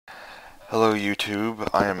Hello YouTube,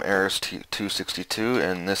 I am Eris262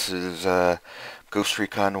 and this is Ghost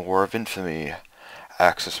Recon War of Infamy,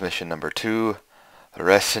 Access Mission number 2,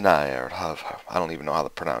 Resinai, or I don't even know how to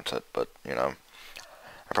pronounce it, but you know, I'm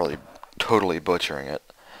probably totally butchering it.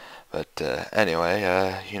 But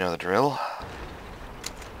anyway, you know the drill.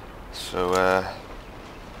 So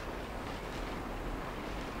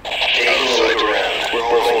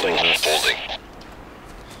We're holding.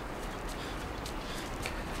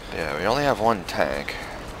 yeah, we only have one tank.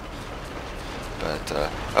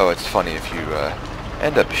 But, oh, it's funny if you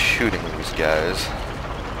end up shooting these guys,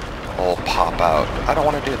 all pop out. I don't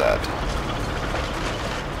want to do that.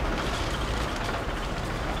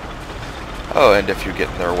 Oh, and if you get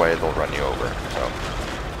in their way, they'll run you over, so.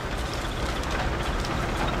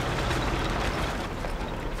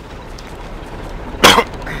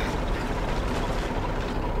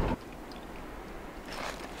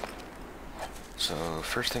 So,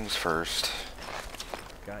 first things first.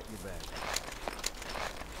 Got you back.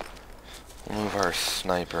 We'll move our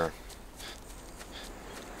sniper.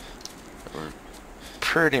 We're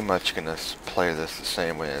pretty much gonna play this the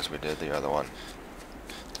same way as we did the other one.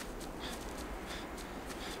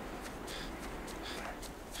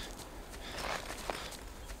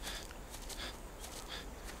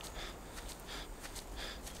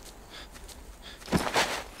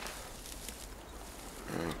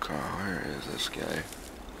 Okay, where is this guy?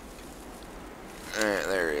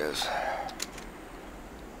 There he is.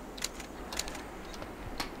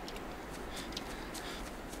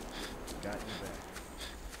 Got you back.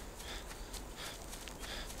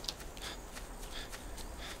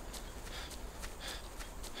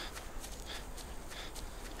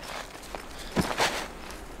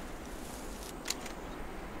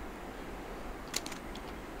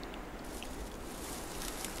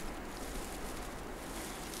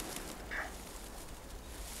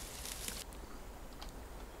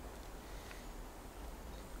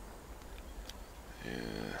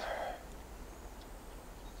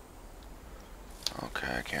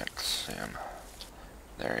 Okay, I can't see him.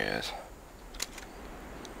 There he is.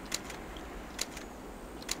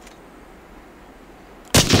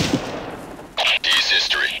 He's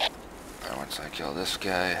history. Now once I kill this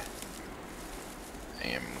guy, I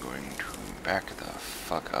am going to back the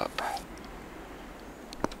fuck up.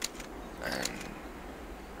 And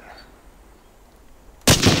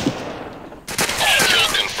Kill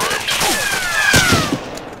confirmed.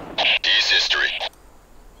 He's history.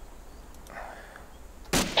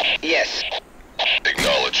 Yes.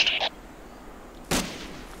 Acknowledged.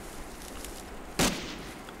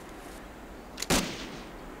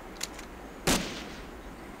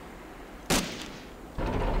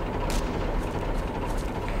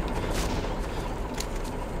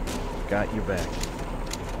 Got you back.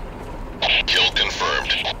 Kill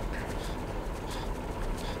confirmed.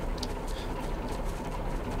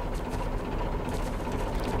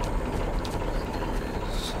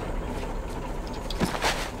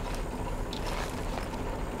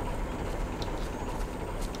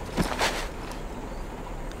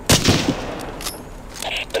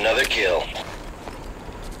 Another kill.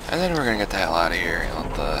 And then we're gonna get the hell out of here.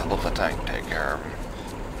 Let the tank take care of him.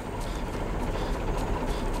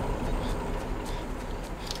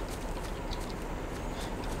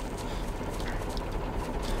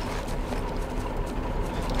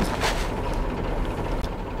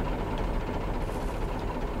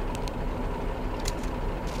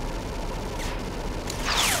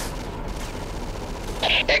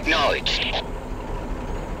 Acknowledged.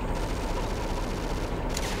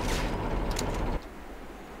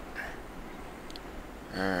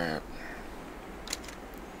 Alright.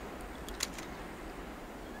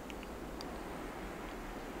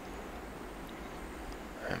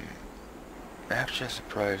 I'm actually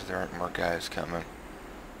surprised there aren't more guys coming.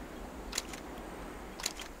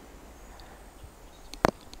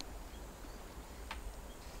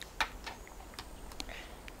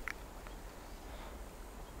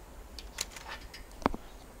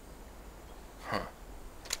 Huh.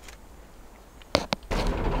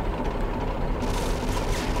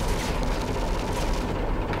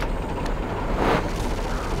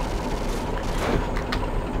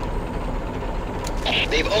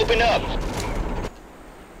 They've opened up.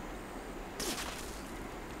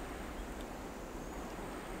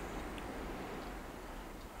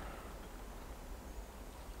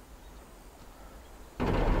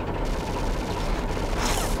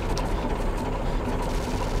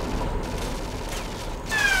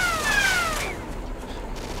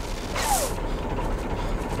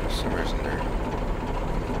 For some reason they're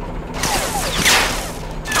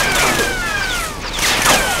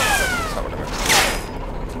That's not what I meant.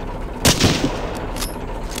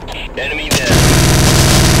 Enemy down.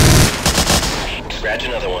 Scratch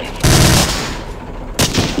another one.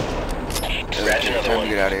 Scratch another Time one.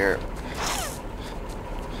 to get out of here.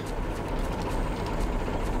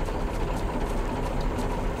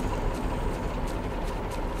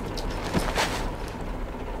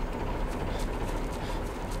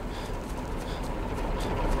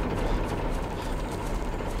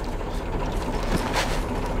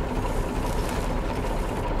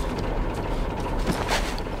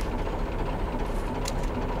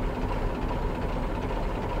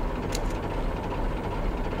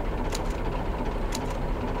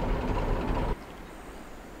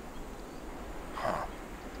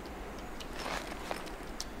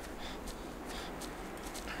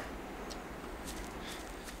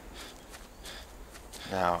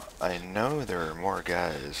 Now, I know there are more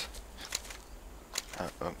guys.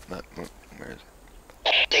 Where is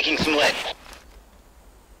it? Taking some lead.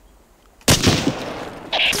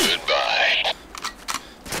 Goodbye.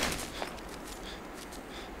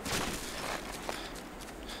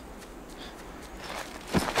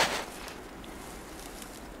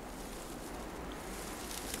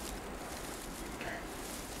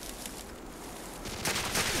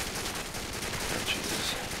 Oh,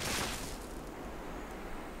 Jesus.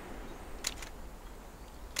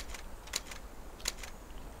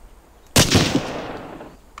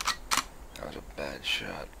 That was a bad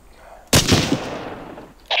shot.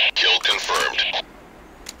 Kill confirmed.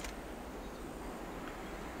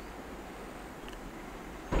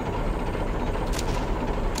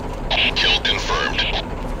 Kill confirmed.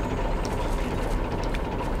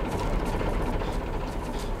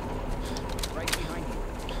 Right behind you.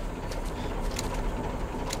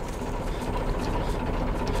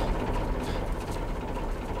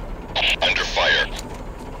 Under fire.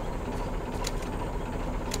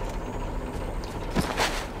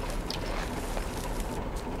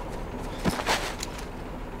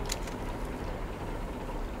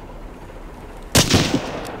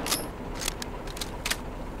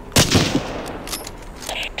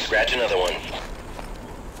 Scratch another one.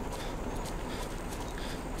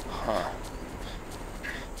 Huh.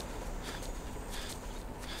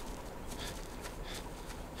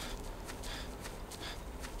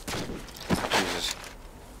 Jesus.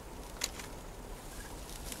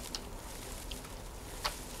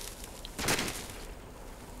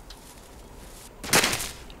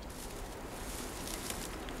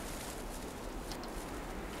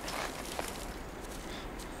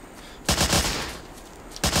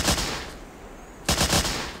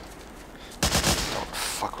 Don't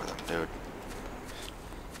fuck with him, dude.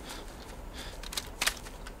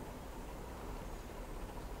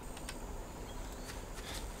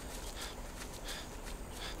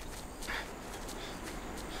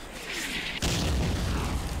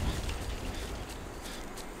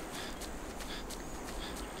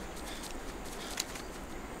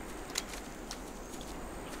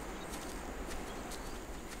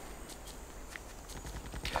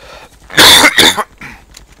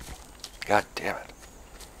 God damn it.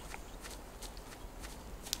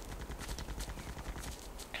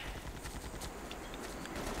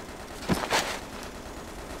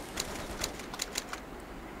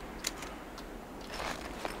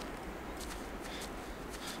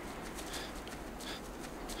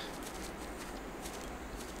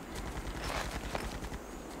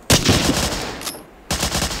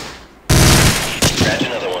 Scratch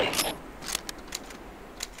another one.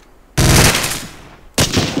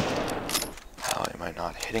 How am I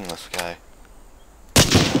not hitting this guy?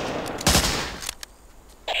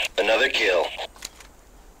 Another kill.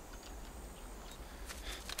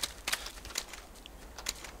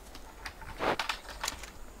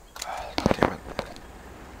 Damn it.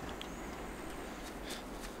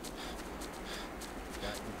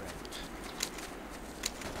 Got your back.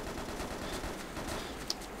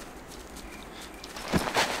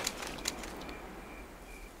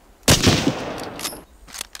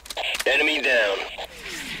 Enemy down.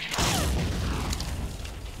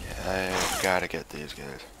 Yeah, I gotta get these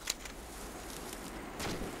guys.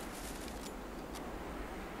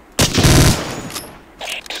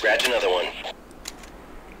 Scratch another one.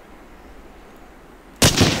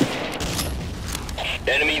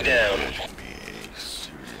 Enemy down. This can be a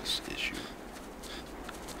serious issue.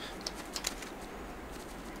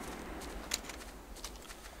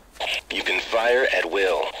 You can fire at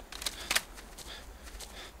will.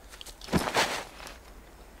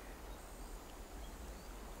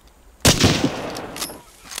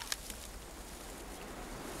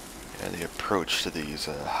 Yeah, the approach to these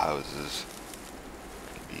houses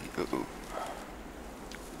can be... Ooh.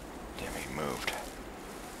 Damn, he moved.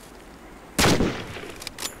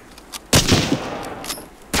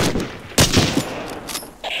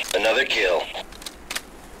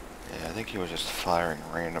 he was just firing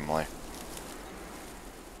randomly.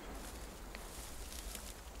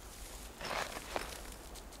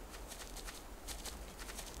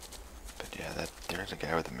 But yeah, there's a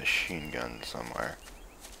guy with a machine gun somewhere.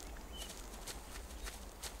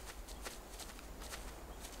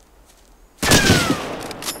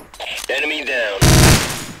 Enemy down.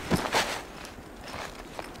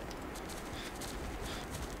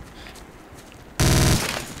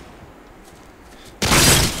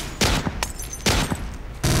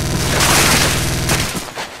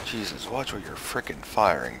 Jesus, watch where you're frickin'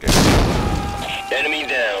 firing, dude. Enemy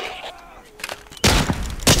down.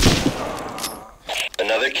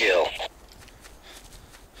 Another kill.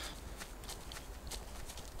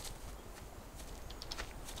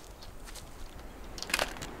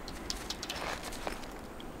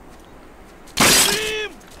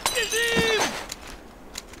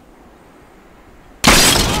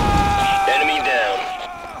 Enemy down.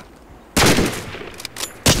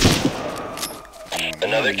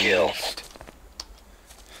 Another kill.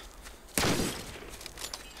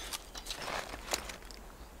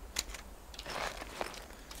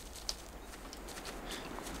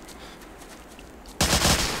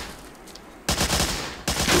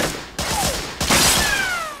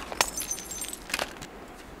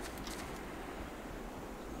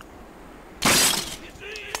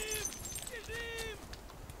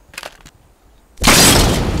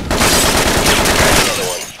 Another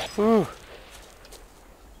one. Whew.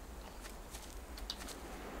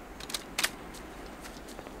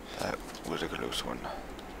 That was a close one.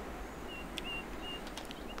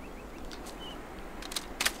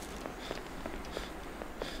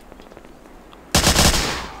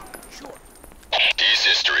 He's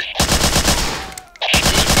history.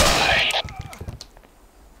 Goodbye.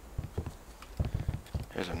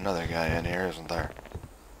 There's another guy in here, isn't there?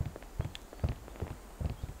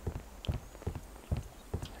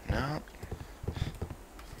 No.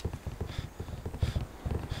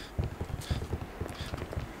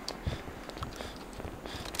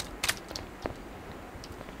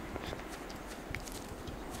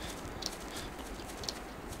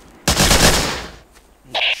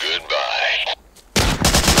 Goodbye.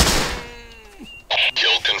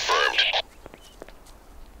 Kill confirmed.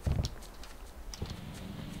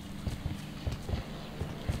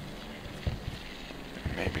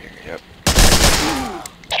 Maybe, yep.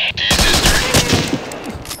 He's history.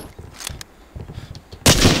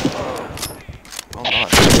 Well done.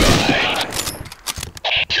 Goodbye.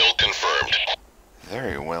 Kill confirmed.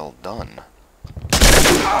 Very well done.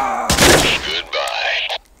 Goodbye.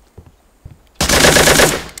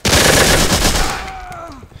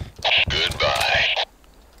 Goodbye.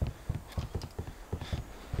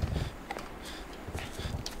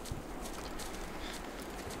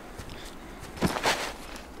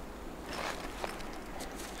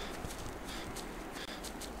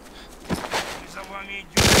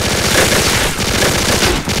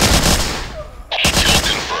 Kill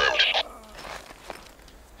confirmed.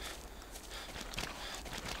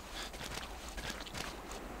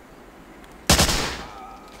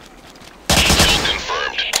 Kill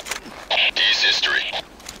confirmed. He's history.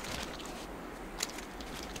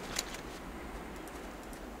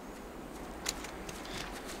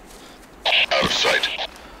 Out of sight.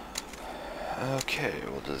 Okay,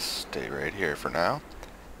 we'll just stay right here for now.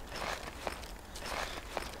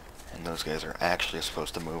 And those guys are actually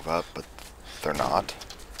supposed to move up, but they're not.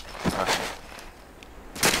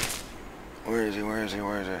 Where is he? Where is he?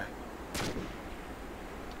 Where is he?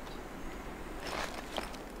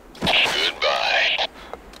 Goodbye.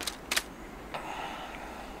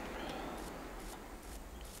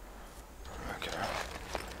 Okay.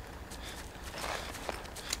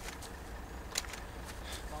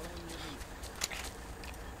 Following your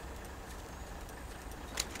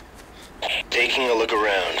lead. Taking a look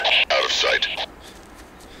around. Out of sight.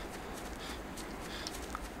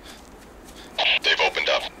 They've opened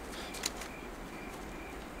up.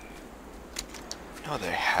 No,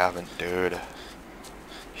 they haven't, dude.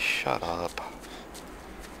 Shut up.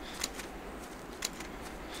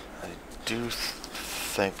 I do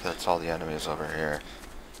think that's all the enemies over here.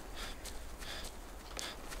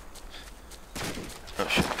 Oh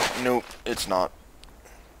shit. Nope, it's not.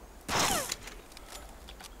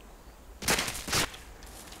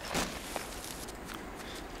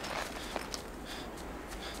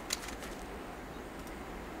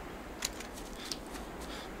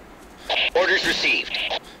 Orders received.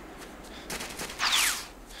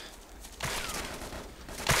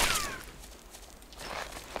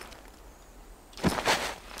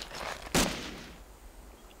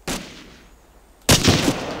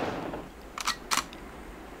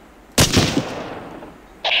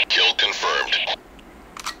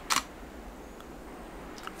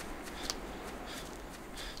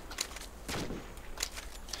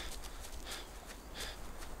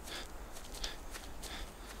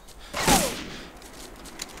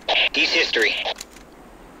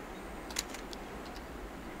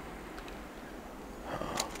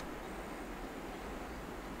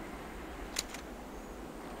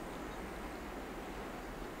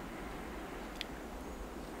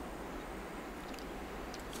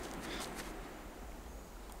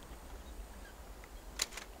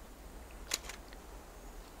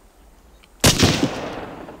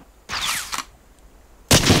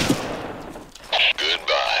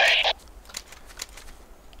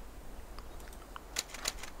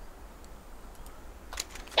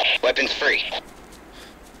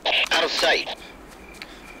 Out of sight.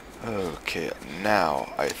 Okay,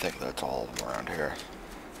 now I think that's all of them around here.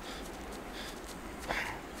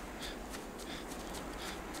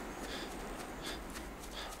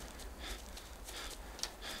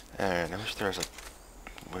 And I wish there was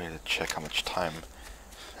a way to check how much time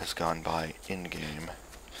has gone by in-game.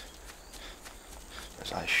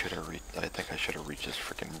 As I think I should have reached this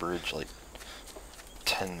freaking bridge like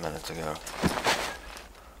 10 minutes ago.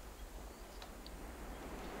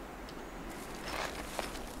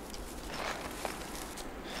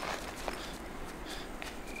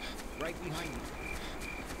 Right behind you.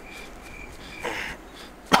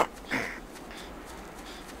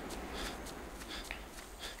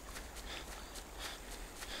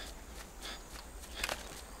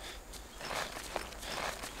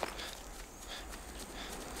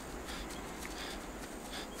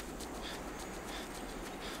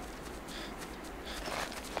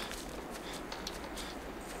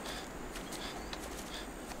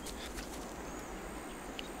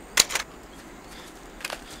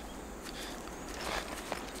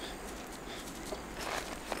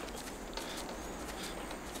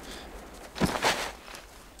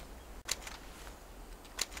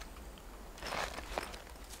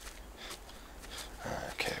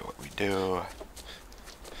 Okay, what we do...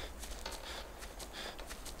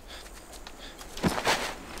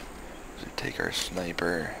 is we take our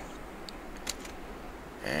sniper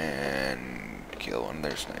and kill one of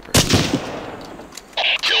their snipers.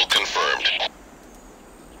 Kill confirmed.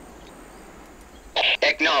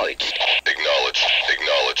 Acknowledged. Acknowledged.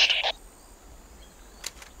 Acknowledged.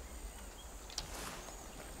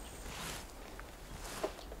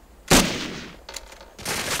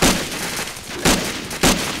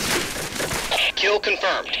 Kill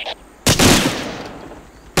confirmed.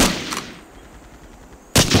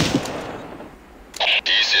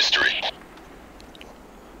 D's history.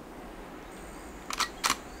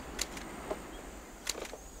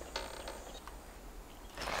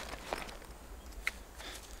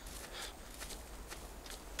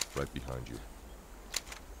 Right behind you.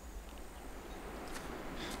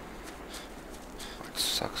 What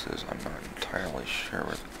sucks is I'm not entirely sure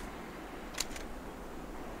what...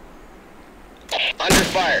 Under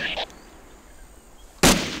fire.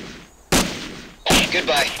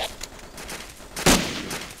 Goodbye.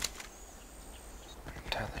 I'm not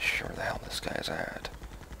entirely sure where the hell this guy's at.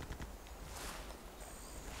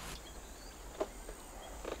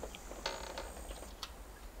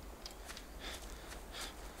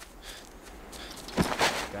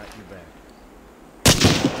 Got your back.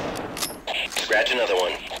 Scratch another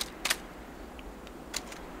one.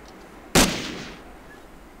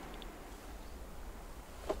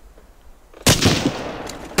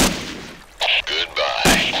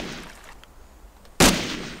 Goodbye.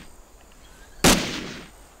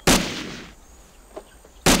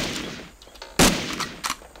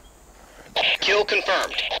 Kill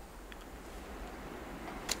confirmed.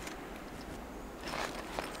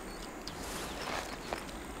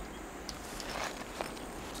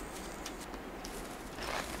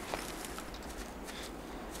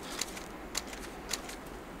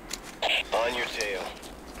 On your tail.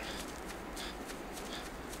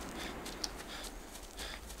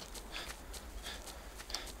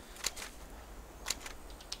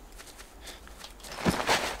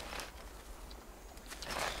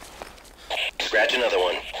 Scratch another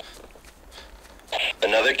one.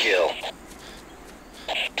 Another kill.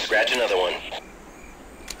 Scratch another one.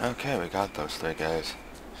 Okay, we got those three guys.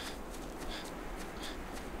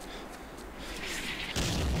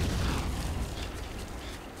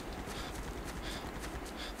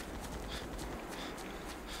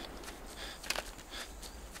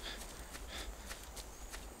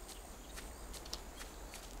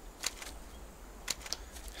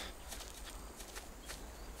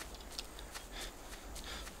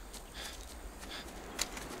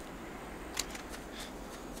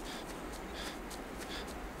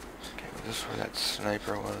 Is this where that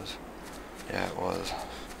sniper was? Yeah, it was.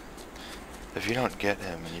 If you don't get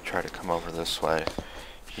him and you try to come over this way,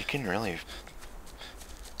 you can really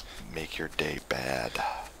make your day bad.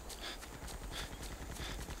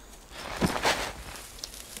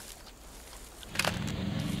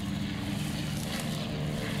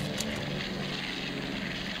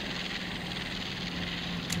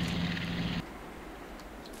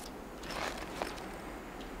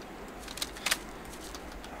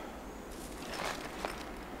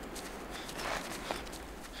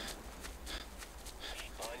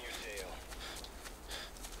 On your tail.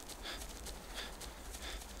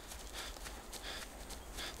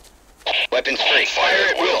 Weapons free. Fire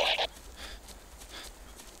at will.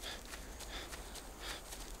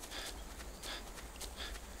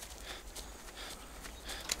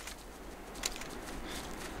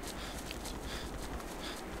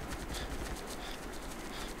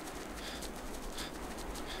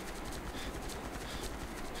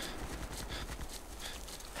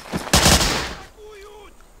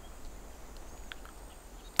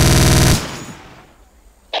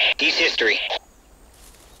 victory.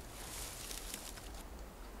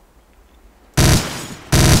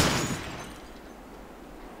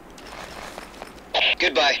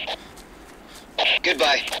 Goodbye.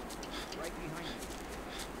 Goodbye.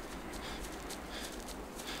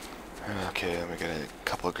 Okay, let me get a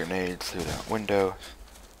couple of grenades through that window.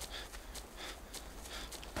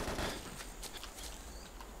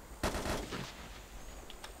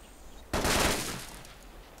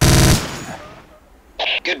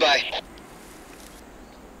 Goodbye.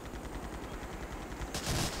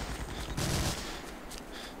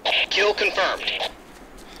 Kill confirmed.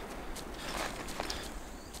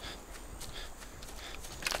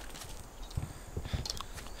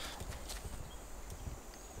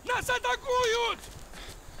 Нас атакуют!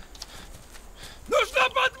 Нужна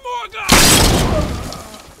подмога!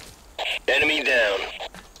 Enemy down.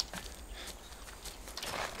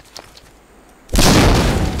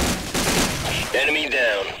 Enemy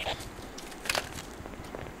down.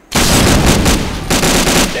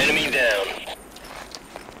 Enemy down.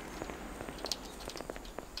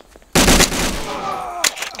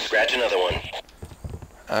 Scratch another one.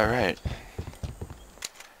 Alright.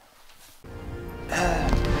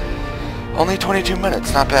 Only 22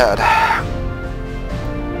 minutes, not bad.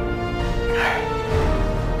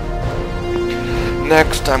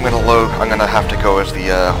 Next, I'm gonna have to go as the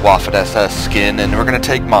Waffen SS skin, and we're gonna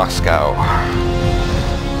take Moscow.